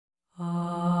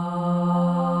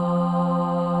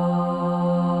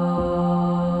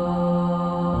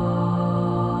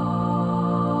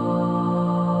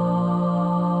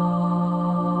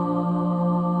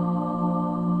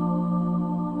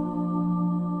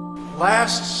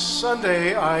Last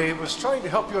Sunday, I was trying to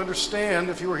help you understand,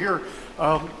 if you were here,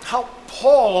 how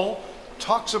Paul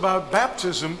talks about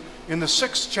baptism in the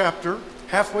 6th chapter,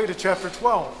 halfway to chapter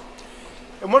 12.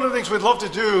 And one of the things we'd love to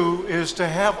do is to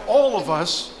have all of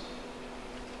us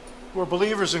who are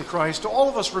believers in Christ, to all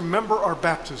of us remember our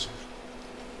baptism,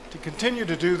 to continue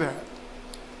to do that.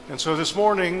 And so this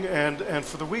morning and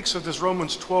for the weeks of this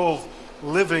Romans 12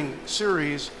 Living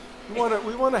series, we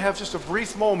want to have just a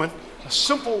brief moment, a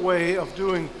simple way of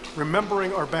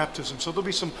remembering our baptism. So there'll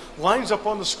be some lines up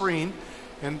on the screen,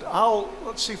 and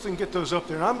let's see if we can get those up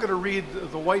there. And I'm going to read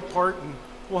the white part, and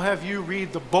we'll have you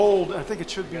read the bold. I think it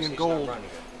should be in gold.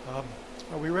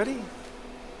 Are we ready?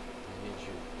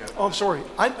 Oh, I'm sorry.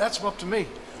 That's up to me.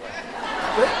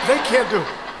 They can't do it.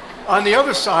 On the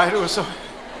other side,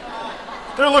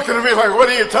 they're looking at me like, what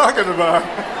are you talking about?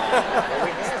 Well,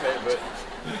 we have it, but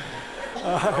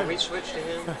are we switched to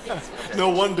him? No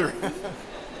wonder.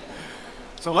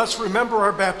 So let's remember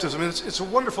our baptism. It's a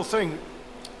wonderful thing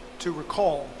to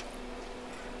recall.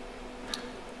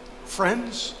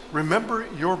 Friends, remember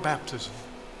your baptism.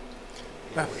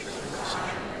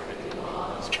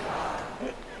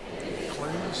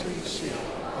 Cleansing seal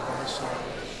of our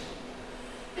salvation.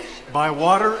 By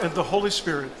water and the Holy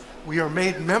Spirit, we are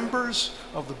made members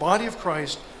of the body of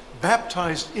Christ,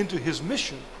 baptized into his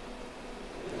mission.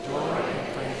 Joy and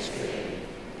thanksgiving.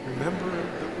 Remember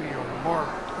that we are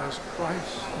marked as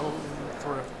Christ's own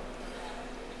forever.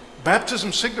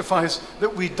 Baptism signifies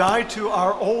that we die to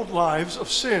our old lives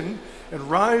of sin and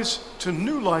rise to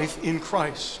new life in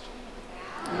Christ.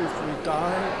 And if we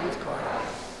die with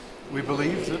Christ, we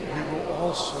believe that we will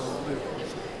also live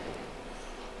with him.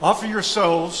 Offer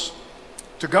yourselves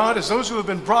to God as those who have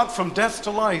been brought from death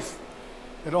to life,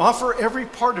 and offer every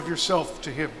part of yourself to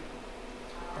him.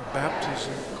 Our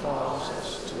baptism calls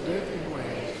us to live in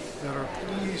ways that are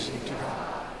pleasing to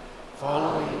God,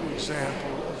 following the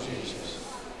example of Jesus,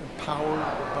 empowered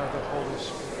by the Holy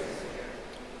Spirit.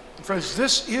 And friends,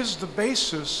 this is the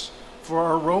basis for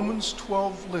our Romans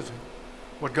 12 living,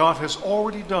 what God has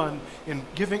already done in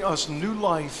giving us new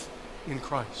life in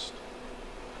Christ.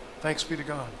 Thanks be to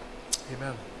God.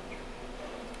 Amen.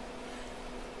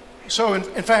 So, in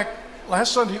fact,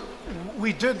 last Sunday,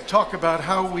 we did talk about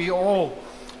how we all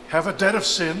have a debt of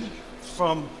sin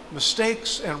from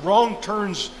mistakes and wrong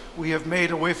turns we have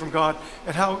made away from God,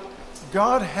 and how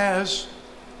God has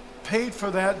paid for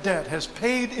that debt, has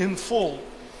paid in full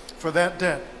for that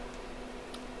debt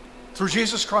through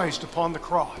Jesus Christ upon the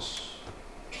cross.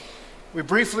 We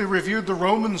briefly reviewed the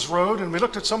Romans road, and we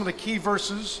looked at some of the key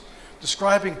verses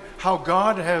describing how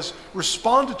God has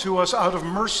responded to us out of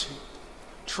mercy.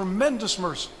 Tremendous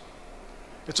mercy.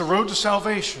 It's a road to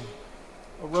salvation,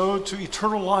 a road to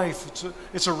eternal life.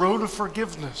 It's a road of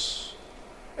forgiveness,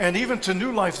 and even to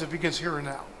new life that begins here and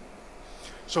now.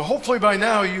 So hopefully by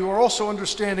now you are also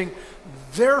understanding,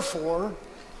 therefore,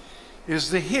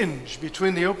 is the hinge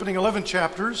between the opening 11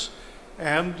 chapters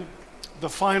and the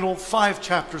final 5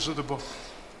 chapters of the book.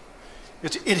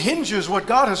 It hinges what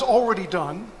God has already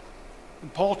done,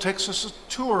 and Paul takes us a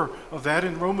tour of that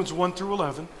in Romans 1 through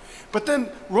 11. But then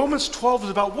Romans 12 is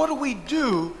about what do we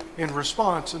do in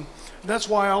response. And that's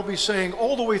why I'll be saying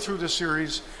all the way through this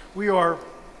series, we are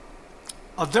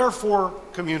a therefore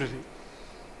community.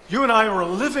 You and I are a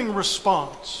living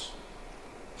response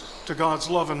to God's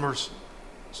love and mercy.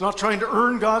 It's not trying to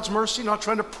earn God's mercy, not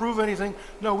trying to prove anything.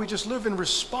 No, we just live in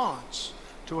response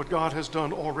to what God has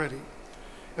done already.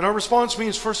 And our response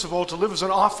means, first of all, to live as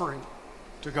an offering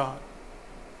to God.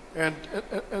 And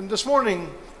this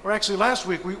morning, or actually last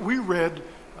week, we read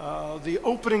the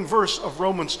opening verse of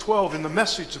Romans 12 in the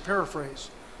Message, to paraphrase.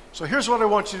 So here's what I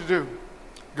want you to do,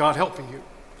 God helping you.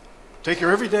 Take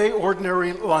your everyday,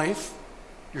 ordinary life,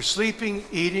 your sleeping,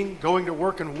 eating, going to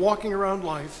work, and walking around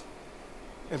life,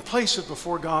 and place it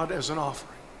before God as an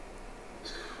offering.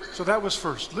 So that was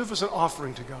first. Live as an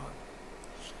offering to God.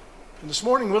 And this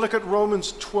morning, we'll look at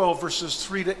Romans 12, verses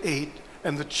 3 to 8,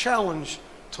 and the challenge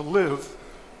to live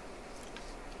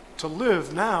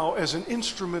now as an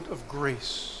instrument of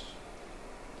grace.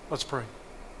 Let's pray.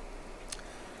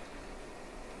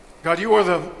 God, you are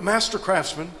the master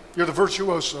craftsman. You're the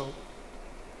virtuoso.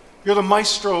 You're the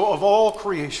maestro of all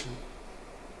creation.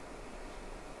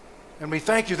 And we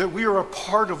thank you that we are a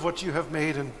part of what you have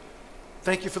made, and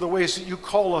thank you for the ways that you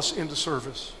call us into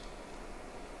service.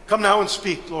 Come now and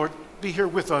speak, Lord. Be here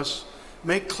with us.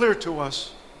 Make clear to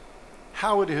us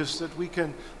how it is that we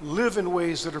can live in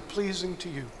ways that are pleasing to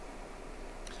you.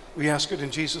 We ask it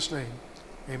in Jesus' name.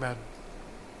 Amen.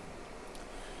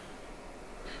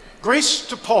 Grace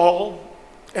to Paul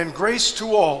and grace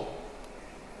to all.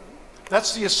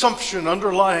 That's the assumption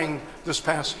underlying this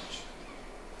passage.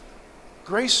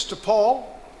 Grace to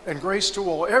Paul and grace to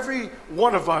all. Every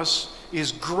one of us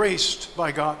is graced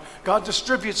by God. God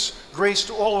distributes grace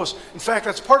to all of us. In fact,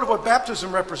 that's part of what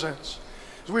baptism represents.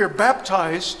 We are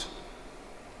baptized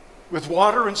with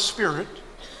water and Spirit.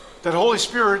 That Holy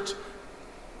Spirit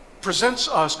presents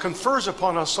us, confers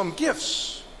upon us some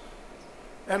gifts.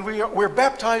 And we're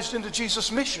baptized into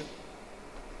Jesus' mission.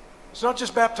 It's not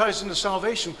just baptized into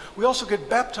salvation. We also get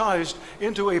baptized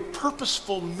into a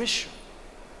purposeful mission.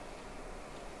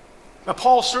 Now,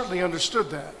 Paul certainly understood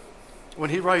that when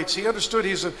he writes. He understood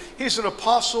he's an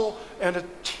apostle and a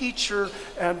teacher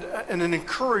and an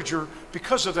encourager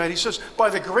because of that. He says, by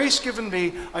the grace given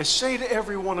me, I say to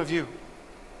every one of you.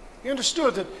 He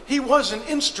understood that he was an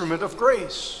instrument of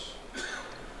grace.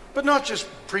 But not just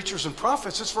preachers and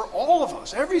prophets, it's for all of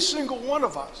us. Every single one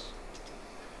of us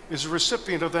is a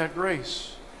recipient of that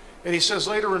grace. And he says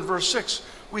later in verse 6,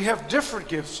 we have different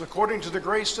gifts according to the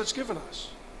grace that's given us.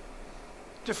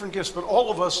 Different gifts, but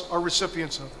all of us are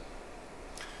recipients of it.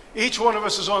 Each one of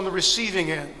us is on the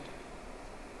receiving end.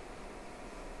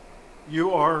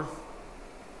 You are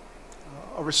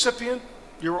a recipient.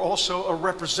 You're also a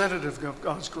representative of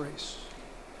God's grace.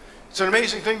 It's an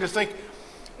amazing thing to think.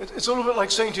 It's a little bit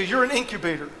like saying to you, you're an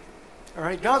incubator. All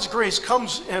right? God's grace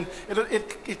comes and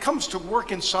it comes to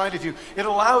work inside of you. It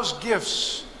allows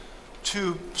gifts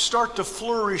to start to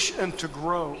flourish and to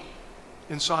grow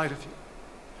inside of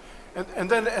you. And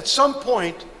then at some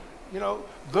point,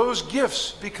 those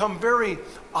gifts become very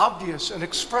obvious and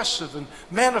expressive and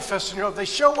manifest. They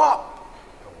show up.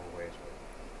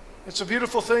 It's a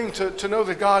beautiful thing to know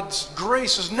that God's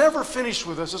grace is never finished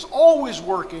with us. It's always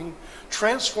working,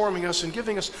 transforming us and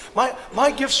giving us.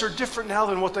 My gifts are different now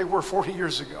than what they were 40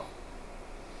 years ago.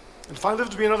 And if I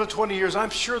live to be another 20 years, I'm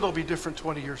sure they'll be different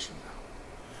 20 years from now.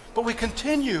 But we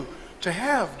continue to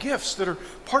have gifts that are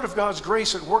part of God's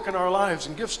grace at work in our lives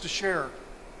and gifts to share.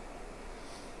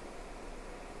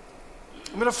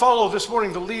 I'm going to follow this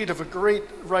morning the lead of a great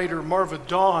writer, Marva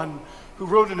Dawn, who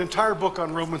wrote an entire book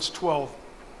on Romans 12.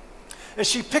 And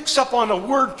she picks up on a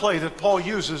wordplay that Paul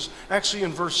uses, actually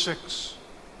in verse 6.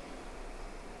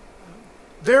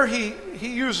 There he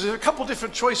uses a couple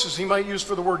different choices he might use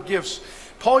for the word gifts.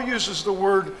 Paul uses the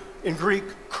word in Greek,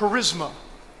 charisma,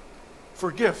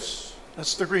 for gifts.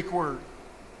 That's the Greek word,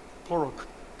 plural,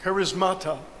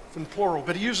 charismata, in plural.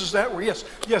 But he uses that word.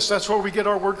 Yes, that's where we get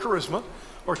our word charisma,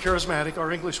 or charismatic,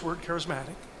 our English word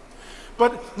charismatic.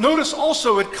 But notice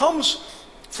also it comes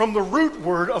from the root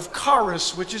word of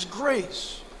charis, which is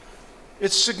grace.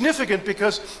 It's significant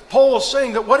because Paul is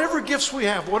saying that whatever gifts we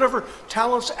have, whatever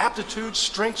talents, aptitudes,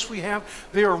 strengths we have,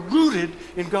 they are rooted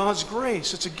in God's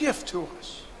grace. It's a gift to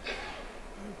us.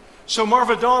 So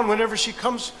Marva Dawn, whenever she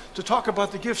comes to talk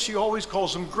about the gifts, she always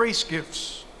calls them grace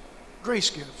gifts. Grace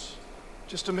gifts.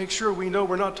 Just to make sure we know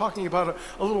we're not talking about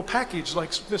a little package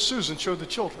like Miss Susan showed the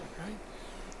children, right?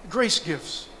 Grace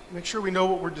gifts. Make sure we know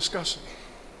what we're discussing.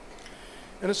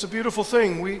 And it's a beautiful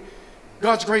thing.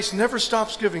 God's grace never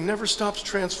stops giving, never stops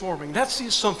transforming. That's the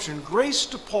assumption. Grace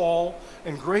to Paul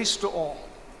and grace to all.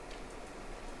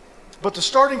 But the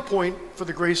starting point for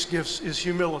the grace gifts is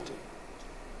humility.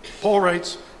 Paul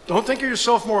writes, don't think of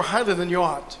yourself more highly than you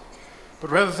ought, but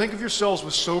rather think of yourselves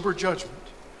with sober judgment,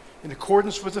 in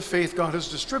accordance with the faith God has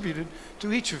distributed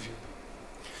to each of you.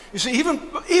 You see,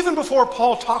 even before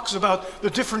Paul talks about the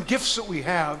different gifts that we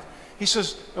have, he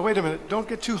says, oh, wait a minute, don't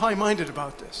get too high-minded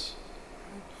about this.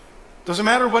 Doesn't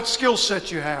matter what skill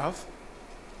set you have,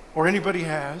 or anybody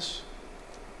has,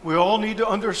 we all need to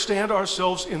understand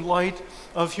ourselves in light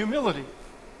of humility.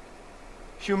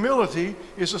 Humility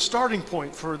is a starting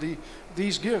point for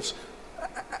these gifts.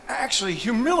 Actually,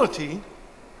 humility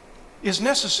is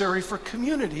necessary for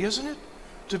community, isn't it?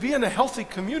 To be in a healthy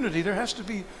community, there has to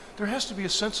be a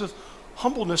sense of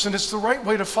humbleness, and it's the right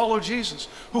way to follow Jesus,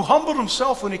 who humbled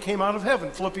himself when he came out of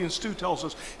heaven. Philippians 2 tells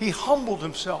us he humbled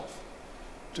himself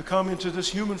to come into this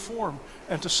human form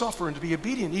and to suffer and to be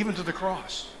obedient even to the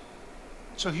cross.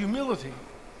 So humility,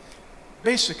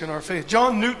 basic in our faith.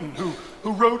 John Newton,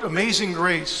 who wrote Amazing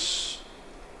Grace,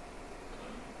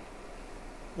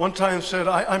 one time said,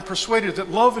 I'm persuaded that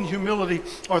love and humility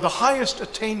are the highest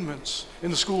attainments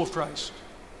in the school of Christ.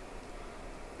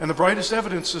 And the brightest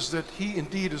evidence is that he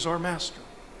indeed is our master.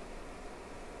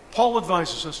 Paul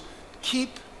advises us, keep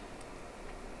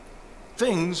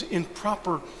things in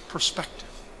proper perspective.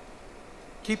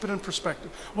 Keep it in perspective.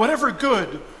 Whatever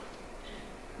good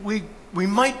we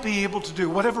might be able to do,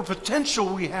 whatever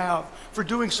potential we have for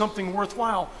doing something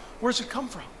worthwhile, where does it come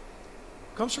from?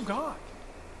 It comes from God.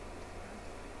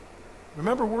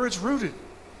 Remember where it's rooted.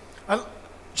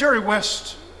 Jerry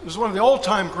West was one of the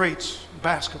all-time greats in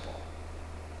basketball.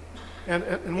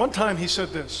 And one time he said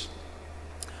this: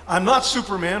 "I'm not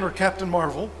Superman or Captain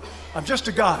Marvel. I'm just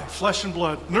a guy, flesh and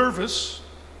blood, nervous,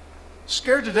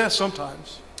 scared to death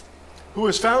sometimes, who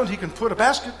has found he can put a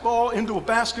basketball into a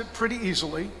basket pretty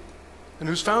easily, and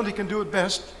who's found he can do it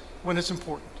best when it's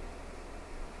important."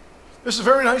 This is a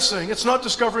very nice thing. It's not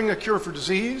discovering a cure for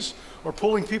disease or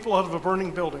pulling people out of a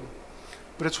burning building,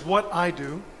 but it's what I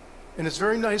do, and it's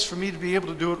very nice for me to be able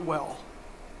to do it well.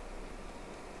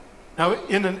 Now,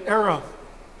 in an era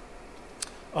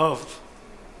of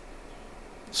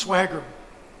swagger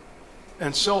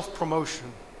and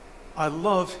self-promotion, I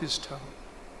love his tone.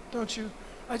 Don't you?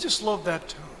 I just love that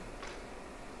tone.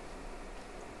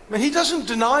 I mean, he doesn't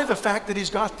deny the fact that he's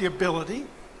got the ability.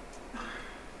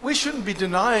 We shouldn't be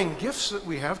denying gifts that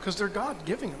we have because they're God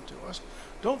giving them to us.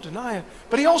 Don't deny it.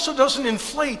 But he also doesn't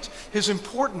inflate his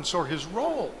importance or his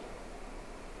role.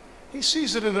 He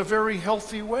sees it in a very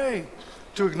healthy way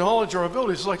to acknowledge our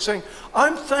abilities. It's like saying,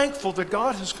 I'm thankful that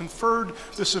God has conferred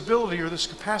this ability or this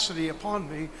capacity upon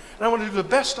me, and I want to do the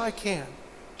best I can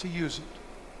to use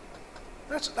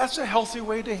it. That's a healthy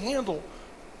way to handle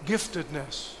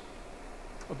giftedness,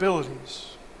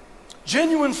 abilities.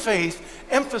 Genuine faith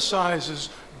emphasizes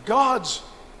God's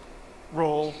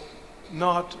role,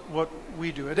 not what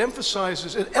we do. It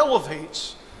emphasizes, it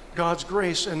elevates God's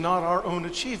grace and not our own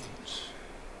achievements.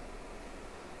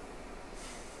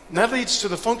 And that leads to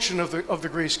the function of the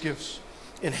grace gifts,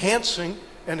 enhancing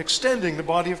and extending the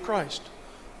body of Christ.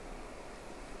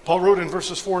 Paul wrote in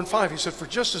verses 4 and 5, he said, "For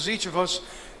just as each of us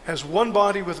has one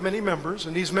body with many members,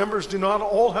 and these members do not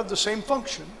all have the same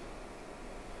function,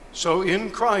 so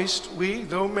in Christ we,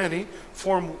 though many,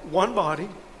 form one body,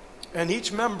 and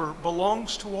each member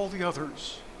belongs to all the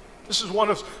others." This is one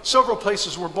of several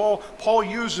places where Paul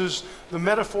uses the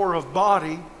metaphor of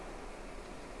body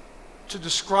to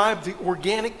describe the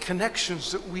organic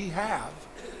connections that we have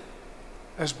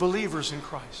as believers in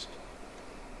Christ,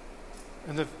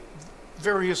 and the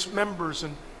various members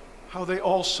and how they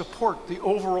all support the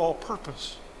overall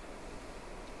purpose.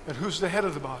 And who's the head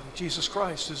of the body? Jesus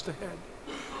Christ is the head.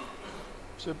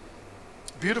 It's a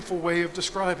beautiful way of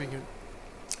describing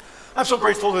it. I'm so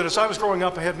grateful that as I was growing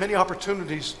up, I had many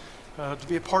opportunities to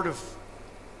be a part of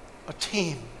a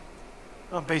team,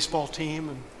 a baseball team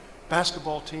and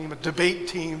basketball team, a debate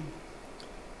team,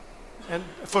 and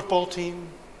a football team.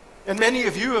 And many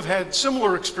of you have had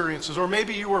similar experiences, or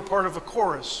maybe you were part of a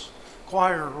chorus,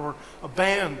 choir, or a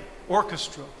band,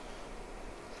 orchestra.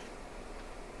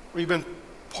 Or you've been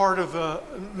part of,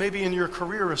 maybe in your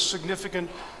career, a significant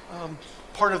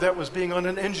part of that was being on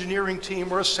an engineering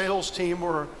team or a sales team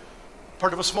or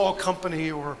part of a small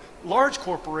company or large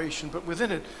corporation, but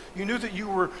within it, you knew that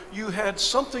you had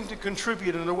something to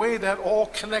contribute in a way that all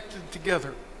connected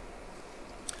together.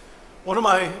 One of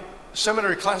my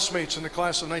seminary classmates in the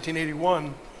class of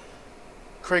 1981,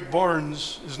 Craig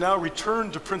Barnes, is now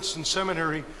returned to Princeton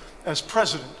Seminary as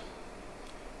president.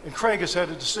 And Craig has had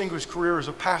a distinguished career as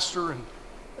a pastor and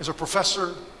as a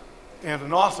professor and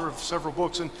an author of several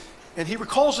books. And he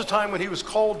recalls a time when he was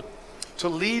called to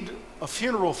lead a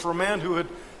funeral for a man who had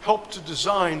helped to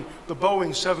design the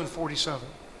Boeing 747.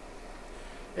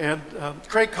 And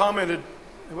Craig commented,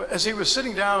 as he was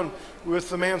sitting down with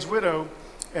the man's widow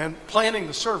and planning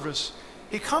the service,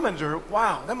 he commented to her,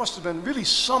 "Wow, that must have been really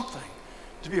something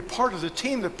to be a part of the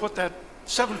team that put that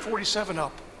 747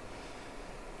 up."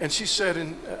 And she said,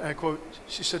 and I quote,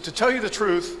 she said, "To tell you the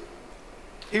truth,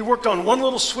 he worked on one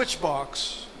little switch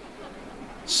box,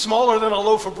 smaller than a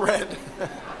loaf of bread."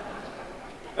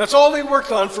 That's all he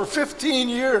worked on for 15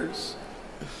 years.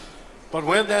 But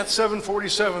when that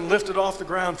 747 lifted off the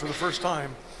ground for the first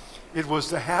time, it was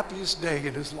the happiest day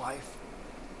in his life.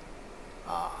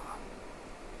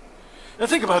 Now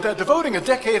think about that, devoting a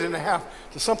decade and a half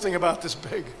to something about this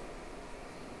big.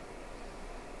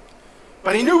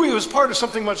 But he knew he was part of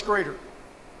something much greater.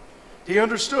 He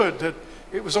understood that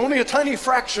it was only a tiny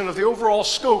fraction of the overall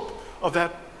scope of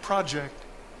that project.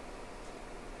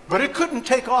 But it couldn't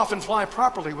take off and fly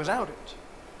properly without it.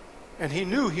 And he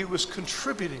knew he was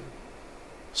contributing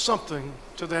something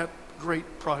to that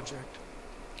great project.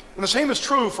 And the same is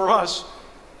true for us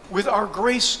with our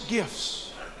grace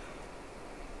gifts.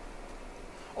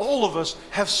 All of us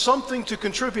have something to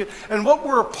contribute, and what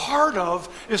we're a part of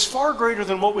is far greater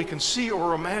than what we can see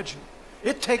or imagine.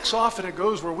 It takes off and it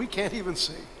goes where we can't even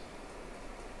see.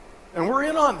 And we're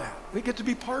in on that. We get to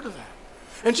be part of that.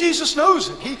 And Jesus knows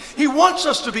it. He wants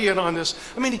us to be in on this.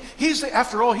 I mean,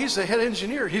 after all, he's the head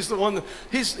engineer. He's the one,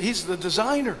 he's the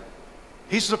designer.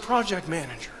 He's the project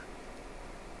manager.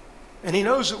 And he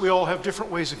knows that we all have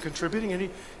different ways of contributing, and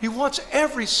he wants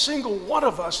every single one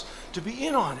of us to be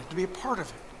in on it, to be a part of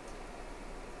it.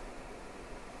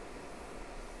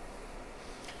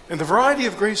 And the variety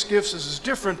of grace gifts is as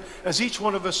different as each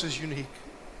one of us is unique.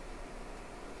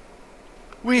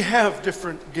 We have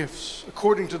different gifts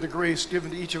according to the grace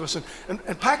given to each of us. And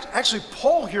actually,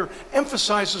 Paul here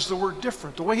emphasizes the word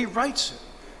different, the way he writes it.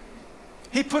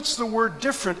 He puts the word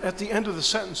different at the end of the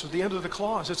sentence or the end of the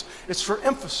clause. It's for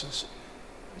emphasis.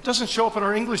 It doesn't show up in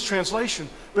our English translation,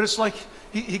 but it's like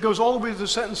he goes all the way to the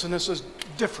sentence and it says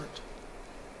different.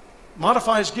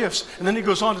 Modifies gifts, and then he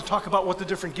goes on to talk about what the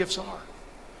different gifts are.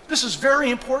 This is very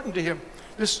important to him,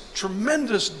 this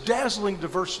tremendous, dazzling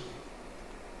diversity.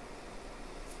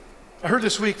 I heard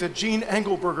this week that Gene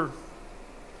Engelberger,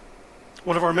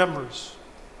 one of our members,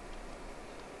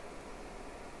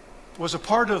 was a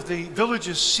part of the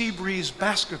village's Seabreeze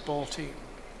basketball team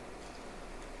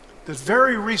that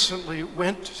very recently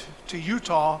went to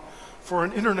Utah for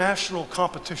an international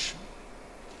competition.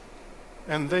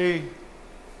 And they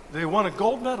won a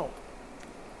gold medal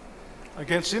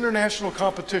against international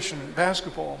competition in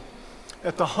basketball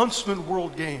at the Huntsman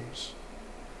World Games.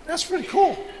 That's pretty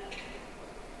cool.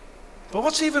 But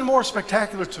what's even more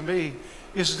spectacular to me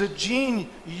is that Jean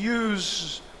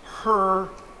used her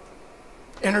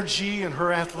energy and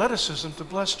her athleticism to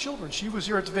bless children. She was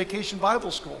here at the Vacation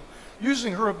Bible School,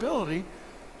 using her ability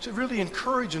to really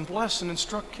encourage and bless and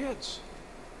instruct kids.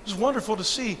 It was wonderful to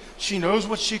see. She knows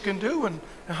what she can do and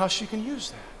how she can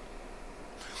use that.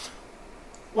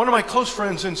 One of my close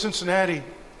friends in Cincinnati,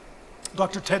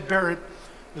 Dr. Ted Barrett,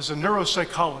 is a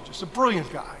neuropsychologist, a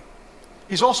brilliant guy.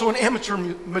 He's also an amateur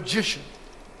magician.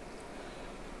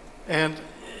 And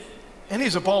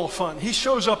he's a ball of fun. He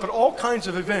shows up at all kinds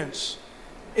of events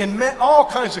in all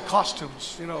kinds of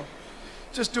costumes, you know,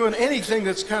 just doing anything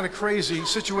that's kind of crazy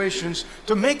situations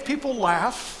to make people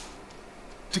laugh,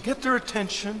 to get their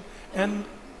attention, and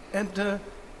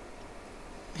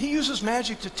he uses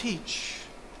magic to teach.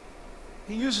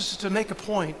 He uses it to make a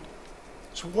point.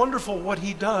 It's wonderful what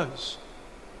he does.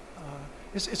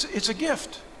 It's a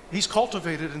gift. He's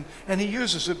cultivated and he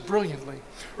uses it brilliantly.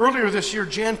 Earlier this year,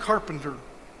 Jan Carpenter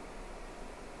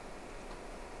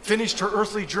finished her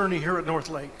earthly journey here at North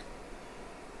Lake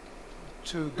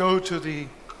to go to the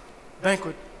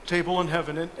banquet table in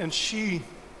heaven. And she,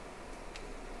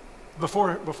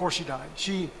 before she died,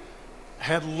 she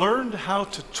had learned how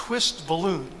to twist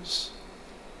balloons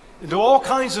into all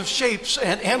kinds of shapes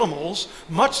and animals,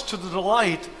 much to the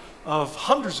delight of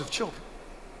hundreds of children.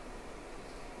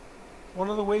 One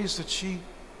of the ways that she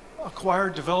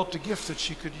developed a gift that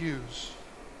she could use.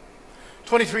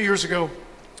 23 years ago,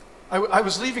 I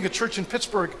was leaving a church in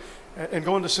Pittsburgh and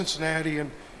going to Cincinnati, and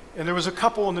there was a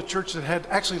couple in the church that had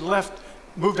actually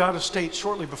moved out of state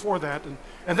shortly before that,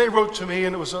 and they wrote to me,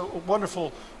 and it was a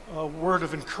wonderful word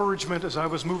of encouragement as I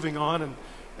was moving on,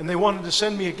 and they wanted to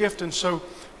send me a gift, and so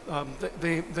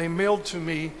they mailed to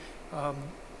me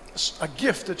a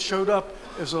gift that showed up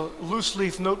as a loose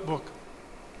leaf notebook,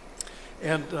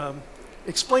 and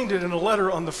explained it in a letter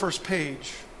on the first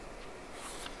page.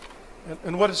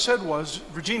 And what it said was,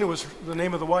 Regina was the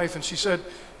name of the wife, and she said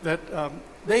that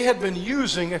they had been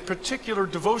using a particular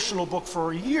devotional book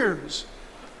for years,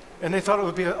 and they thought it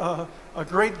would be a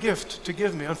great gift to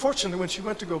give me. Unfortunately, when she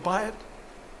went to go buy it,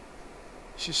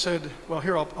 she said, well,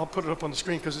 here, I'll put it up on the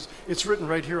screen because it's written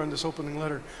right here on this opening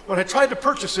letter. When I tried to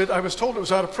purchase it, I was told it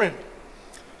was out of print.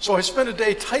 So I spent a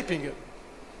day typing it.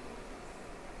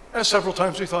 And several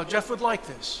times we thought, Jeff would like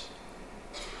this.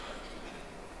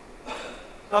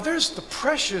 Now there's the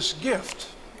precious gift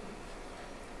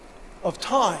of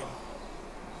time.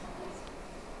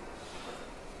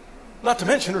 Not to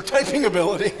mention her typing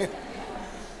ability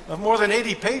of more than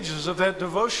 80 pages of that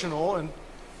devotional, and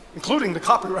including the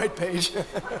copyright page.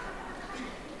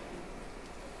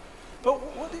 But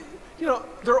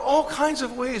there are all kinds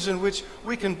of ways in which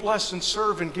we can bless and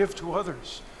serve and give to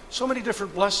others. So many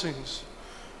different blessings.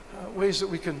 Ways that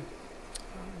we can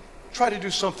try to do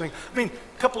something. I mean,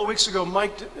 a couple of weeks ago,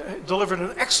 Mike delivered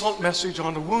an excellent message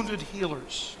on the wounded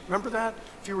healers. Remember that,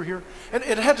 if you were here? And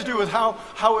it had to do with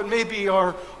how it may be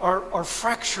our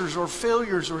fractures or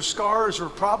failures or scars or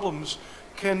problems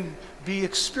can be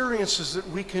experiences that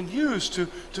we can use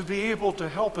to be able to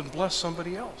help and bless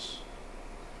somebody else,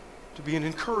 to be an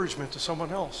encouragement to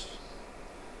someone else.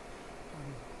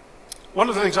 One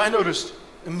of the things I noticed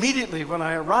immediately when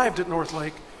I arrived at North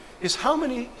Lake is how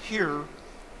many here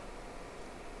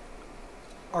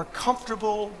are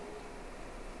comfortable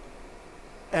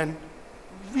and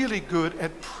really good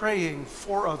at praying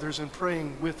for others and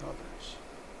praying with others.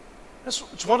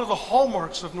 It's one of the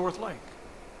hallmarks of North Lake.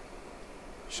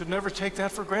 Should never take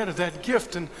that for granted, that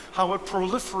gift and how it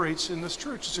proliferates in this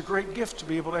church. It's a great gift to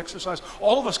be able to exercise.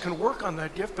 All of us can work on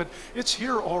that gift, but it's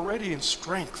here already in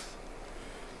strength.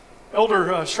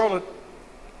 Elder Charlotte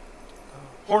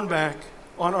Hornback,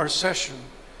 on our session,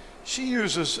 she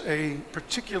uses a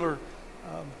particular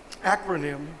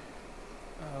acronym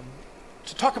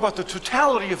to talk about the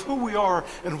totality of who we are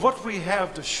and what we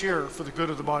have to share for the good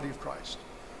of the body of Christ.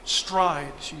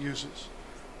 STRIDE, she uses.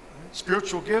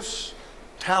 Spiritual gifts,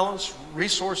 talents,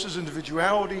 resources,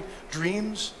 individuality,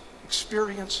 dreams,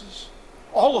 experiences.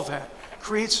 All of that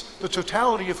creates the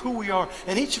totality of who we are,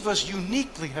 and each of us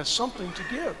uniquely has something to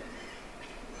give.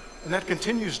 And that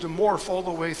continues to morph all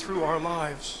the way through our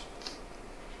lives.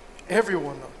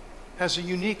 Everyone has a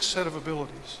unique set of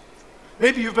abilities.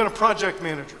 Maybe you've been a project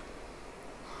manager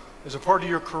as a part of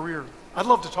your career. I'd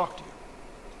love to talk to you.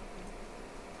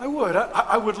 I would.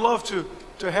 I would love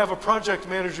to have a project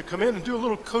manager come in and do a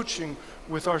little coaching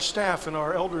with our staff and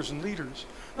our elders and leaders.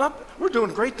 We're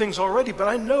doing great things already, but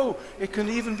I know it can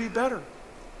even be better.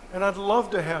 And I'd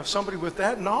love to have somebody with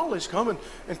that knowledge come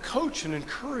and coach and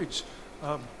encourage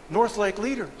North Lake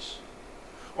leaders.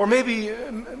 Or maybe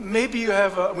you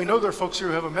have, we know there are folks here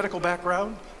who have a medical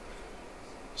background.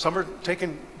 Some are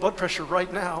taking blood pressure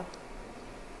right now.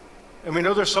 And we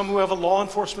know there's some who have a law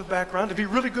enforcement background. It'd be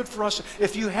really good for us,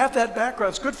 if you have that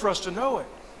background, it's good for us to know it.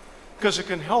 Because it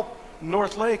can help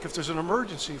North Lake if there's an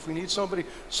emergency, if we need something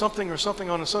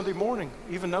on a Sunday morning,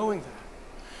 even knowing that.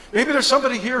 Maybe there's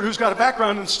somebody here who's got a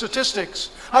background in statistics.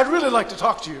 I'd really like to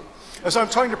talk to you as I'm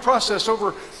trying to process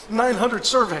over 900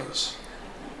 surveys,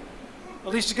 at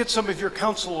least to get some of your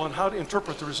counsel on how to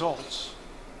interpret the results.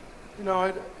 You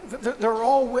know, there are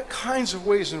all kinds of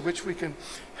ways in which we can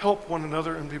help one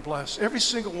another and be blessed. Every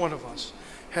single one of us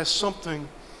has something,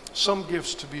 some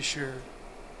gifts to be shared.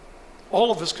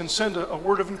 All of us can send a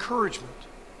word of encouragement.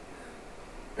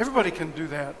 Everybody can do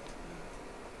that.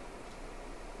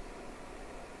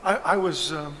 I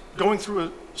was going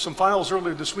through some files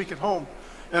earlier this week at home,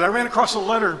 and I ran across a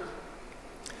letter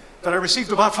that I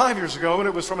received about 5 years ago, and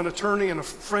it was from an attorney and a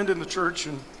friend in the church.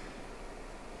 And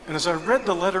as I read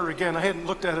the letter again, I hadn't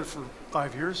looked at it for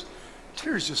 5 years,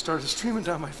 tears just started streaming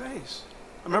down my face.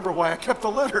 I remember why I kept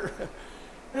the letter.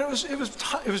 And it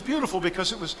was beautiful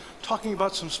because it was talking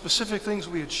about some specific things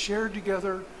we had shared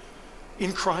together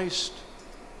in Christ,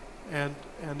 and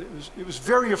it was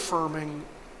very affirming,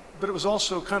 but it was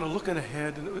also kind of looking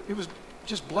ahead, and it was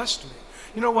just blessed me.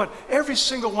 You know what? Every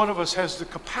single one of us has the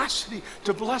capacity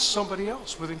to bless somebody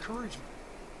else with encouragement.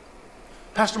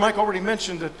 Pastor Mike already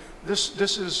mentioned that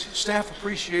this is Staff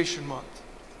Appreciation Month.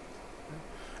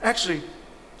 Actually,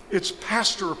 it's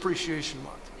Pastor Appreciation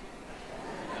Month.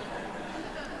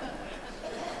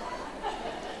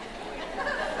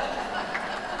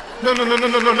 No,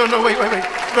 wait.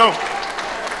 No.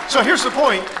 So here's the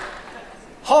point.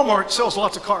 Hallmark sells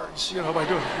lots of cards, you know, by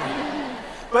doing it.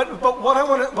 But what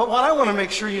I want to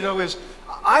make sure you know is,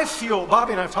 I feel,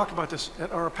 Bobby and I have talked about this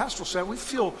at our pastoral staff, we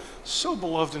feel so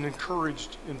beloved and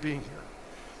encouraged in being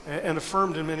here and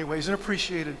affirmed in many ways and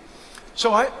appreciated.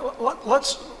 So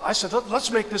I said,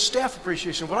 let's make this staff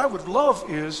appreciation. What I would love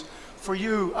is for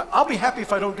you, I'll be happy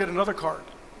if I don't get another card,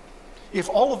 if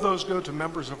all of those go to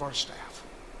members of our staff,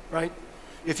 right?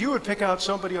 If you would pick out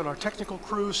somebody on our technical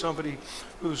crew, somebody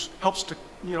who helps to,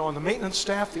 you know, on the maintenance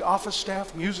staff, the office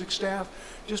staff, music staff,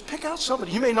 just pick out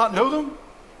somebody. You may not know them,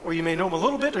 or you may know them a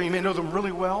little bit, or you may know them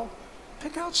really well.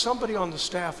 Pick out somebody on the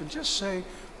staff and just say,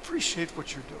 appreciate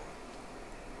what you're doing.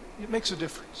 It makes a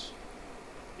difference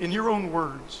in your own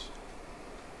words.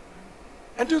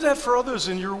 And do that for others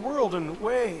in your world in a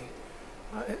way.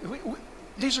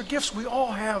 These are gifts we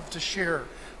all have to share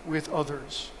with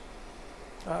others.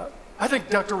 I think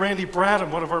Dr. Randy Bradham,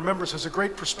 one of our members, has a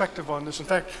great perspective on this. In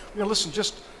fact, we're going to listen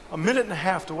just a minute and a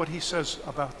half to what he says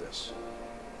about this.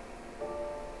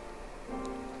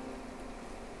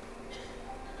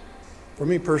 For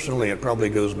me personally, it probably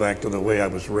goes back to the way I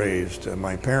was raised.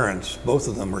 My parents, both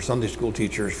of them, were Sunday school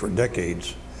teachers for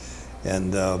decades.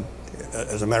 And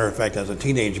as a matter of fact, as a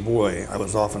teenage boy, I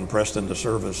was often pressed into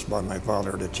service by my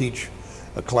father to teach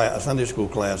a Sunday school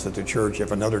class at the church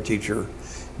if another teacher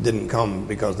didn't come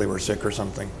because they were sick or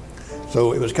something.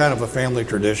 So it was kind of a family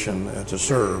tradition to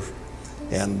serve.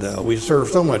 And we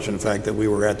served so much, in fact, that we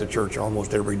were at the church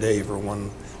almost every day for one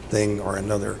thing or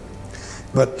another.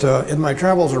 But in my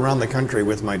travels around the country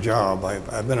with my job,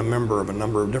 I've been a member of a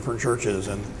number of different churches,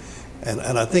 and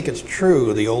I think it's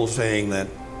true, the old saying that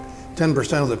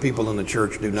 10% of the people in the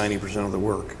church do 90% of the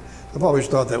work. I've always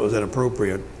thought that was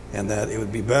inappropriate, and that it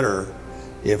would be better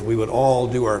if we would all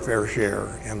do our fair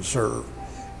share and serve.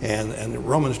 And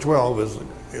Romans 12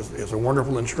 is a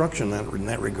wonderful instruction in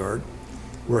that regard,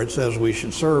 where it says we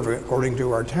should serve according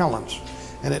to our talents.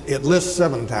 And it lists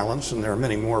 7 talents, and there are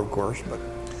many more, of course, but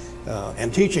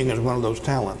And teaching is one of those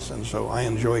talents. And so I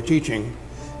enjoy teaching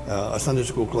a Sunday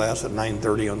school class at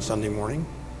 9:30 on Sunday morning.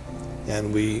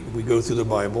 And we go through the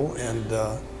Bible, and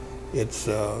it's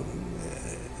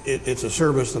a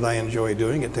service that I enjoy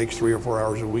doing. It takes 3 or 4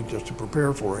 hours a week just to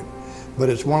prepare for it. But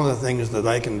it's one of the things that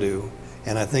I can do.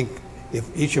 And I think if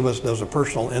each of us does a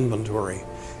personal inventory,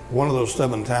 one of those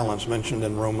 7 talents mentioned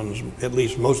in Romans, at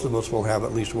least most of us will have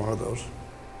at least one of those.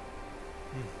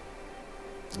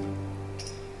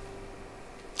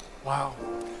 Wow.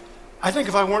 I think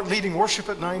if I weren't leading worship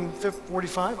at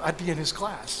 9:45, I'd be in his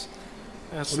class.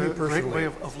 That's a great way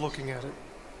of looking at it.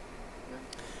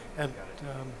 And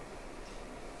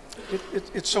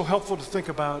it's so helpful to think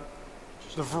about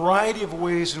the variety of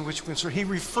ways in which we can serve. He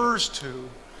refers to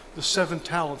the 7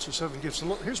 talents or 7 gifts. And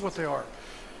look, here's what they are.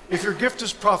 If your gift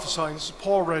is prophesying, this is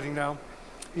Paul writing now,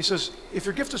 he says, if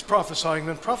your gift is prophesying,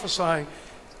 then prophesy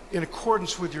in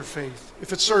accordance with your faith.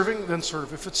 If it's serving, then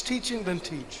serve. If it's teaching, then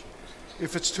teach.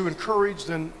 If it's to encourage,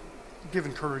 then give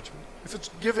encouragement. If it's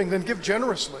giving, then give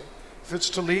generously. If it's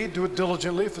to lead, do it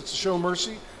diligently. If it's to show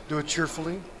mercy, do it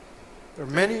cheerfully. There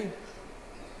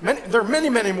are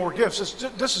many more gifts.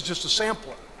 This is just a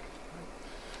sampler.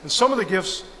 And some of the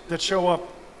gifts that show up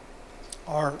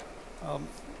are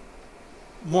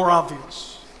more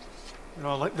obvious. You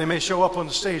know, like they may show up on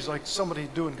the stage like somebody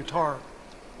doing guitar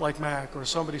like Mac, or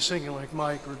somebody singing like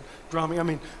Mike, or drumming. I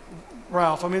mean,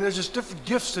 Ralph. I mean, there's just different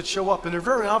gifts that show up, and they're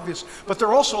very obvious. But there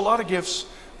are also a lot of gifts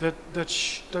that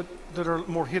are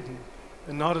more hidden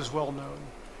and not as well known.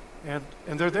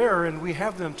 And they're there, and we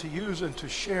have them to use and to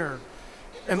share.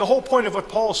 And the whole point of what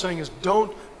Paul is saying is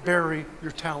don't bury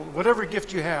your talent. Whatever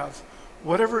gift you have,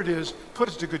 whatever it is, put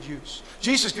it to good use.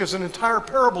 Jesus gives an entire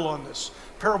parable on this,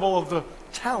 parable of the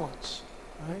talents.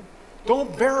 Right?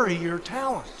 Don't bury your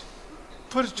talent.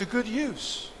 Put it to good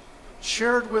use.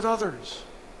 Share it with others.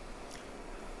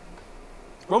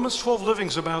 Romans 12 living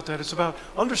is about that. It's about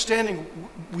understanding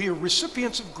we are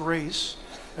recipients of grace,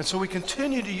 and so we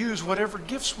continue to use whatever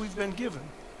gifts we've been given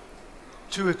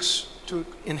to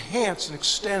enhance and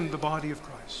extend the body of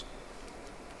Christ.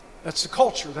 That's the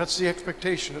culture. That's the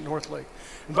expectation at North Lake.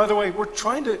 And by the way, we're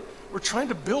trying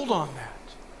to build on that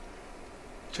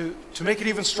to make it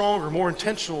even stronger, more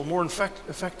intentional, more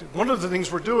effective. One of the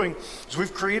things we're doing is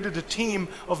we've created a team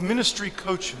of ministry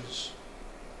coaches.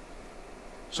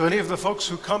 So any of the folks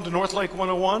who come to North Lake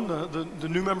 101, the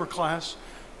new member class,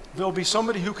 there'll be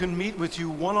somebody who can meet with you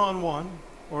one-on-one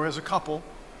or as a couple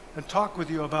and talk with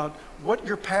you about what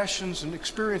your passions and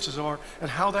experiences are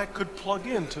and how that could plug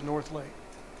into North Lake.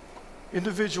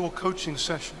 Individual coaching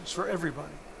sessions for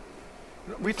everybody.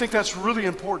 We think that's really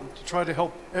important to try to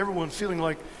help everyone feeling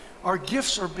like our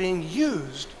gifts are being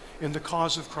used in the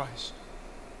cause of Christ.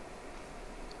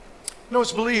 You know,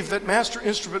 it's believed that master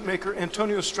instrument maker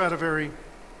Antonio Stradivari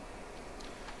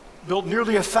built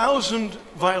nearly 1,000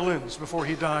 violins before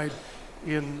he died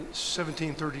in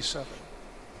 1737.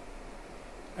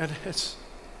 And it's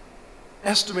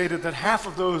estimated that half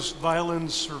of those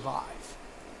violins survive.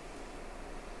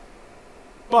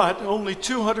 But only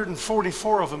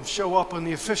 244 of them show up on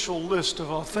the official list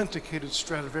of authenticated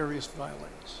Stradivarius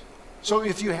violins. So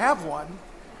if you have one,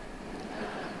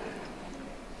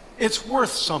 it's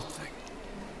worth something.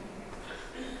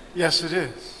 Yes, it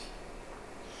is.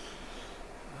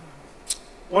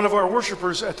 One of our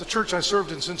worshipers at the church I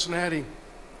served in Cincinnati,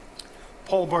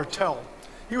 Paul Bartell,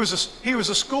 he was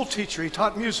a school teacher. He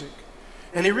taught music.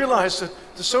 And he realized that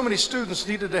so many students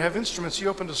needed to have instruments. He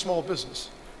opened a small business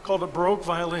called a Baroque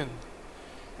violin.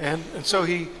 And so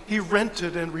he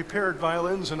rented and repaired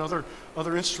violins and other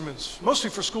instruments, mostly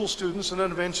for school students and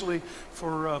then eventually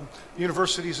for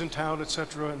universities in town,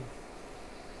 etc. And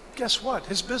guess what?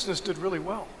 His business did really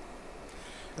well.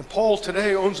 And Paul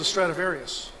today owns a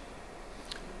Stradivarius,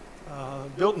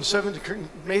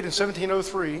 made in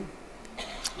 1703.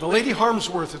 The Lady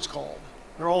Harmsworth, it's called.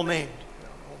 They're all named.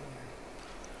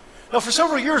 Now, for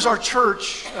several years, our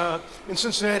church in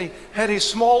Cincinnati had a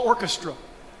small orchestra,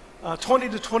 20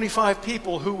 to 25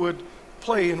 people who would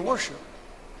play in worship.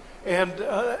 And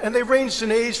they ranged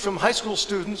in age from high school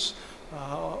students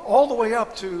all the way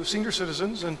up to senior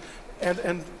citizens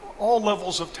and all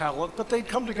levels of talent. But they'd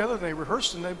come together, they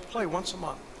rehearsed, and they'd play once a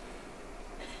month.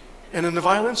 And in the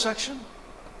violin section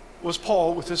was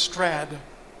Paul with his Strad.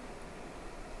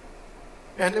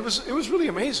 And it was really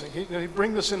amazing. He'd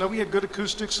bring this in. We had good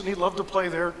acoustics, and he loved to play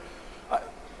there.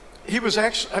 He was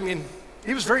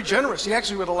very generous. He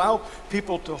actually would allow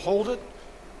people to hold it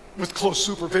with close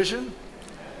supervision.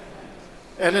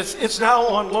 And it's now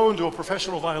on loan to a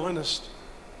professional violinist.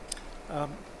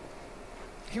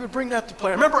 He would bring that to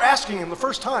play. I remember asking him the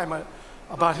first time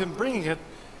about him bringing it,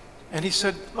 And he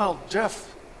said, well,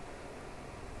 Jeff,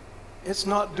 it's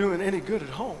not doing any good at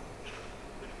home.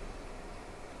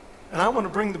 And I want to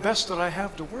bring the best that I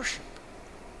have to worship.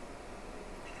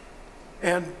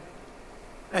 And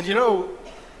you know,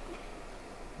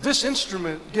 this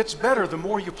instrument gets better the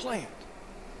more you play it.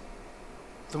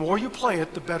 The more you play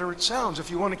it, the better it sounds. If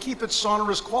you want to keep its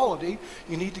sonorous quality,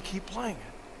 you need to keep playing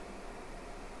it.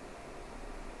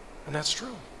 And that's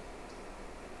true.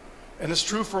 And it's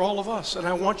true for all of us. And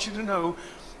I want you to know,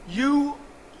 you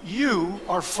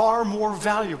are far more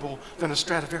valuable than a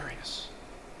Stradivarius.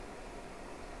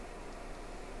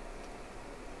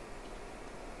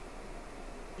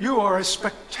 You are a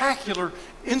spectacular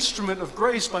instrument of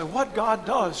grace by what God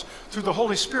does through the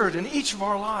Holy Spirit in each of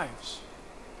our lives.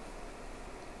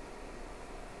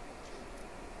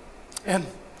 And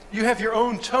you have your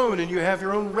own tone and you have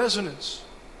your own resonance.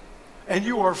 And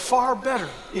you are far better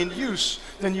in use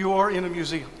than you are in a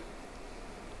museum.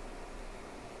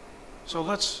 So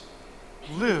let's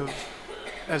live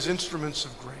as instruments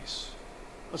of grace.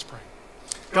 Let's pray.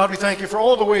 God, we thank you for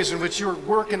all the ways in which you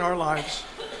work in our lives.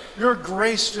 Your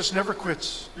grace just never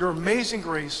quits. Your amazing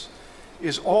grace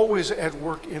is always at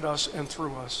work in us and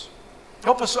through us.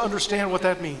 Help us to understand what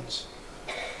that means.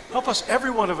 Help us,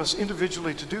 every one of us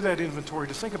individually, to do that inventory,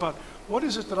 to think about what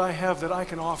is it that I have that I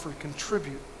can offer,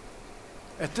 contribute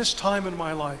at this time in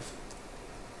my life.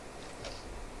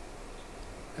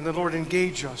 And then, Lord,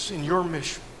 engage us in your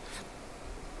mission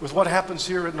with what happens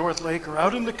here at North Lake or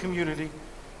out in the community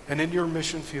and in your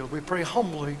mission field. We pray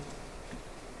humbly,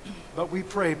 but we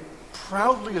pray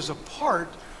proudly as a part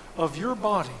of your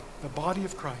body, the body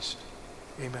of Christ.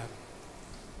 Amen.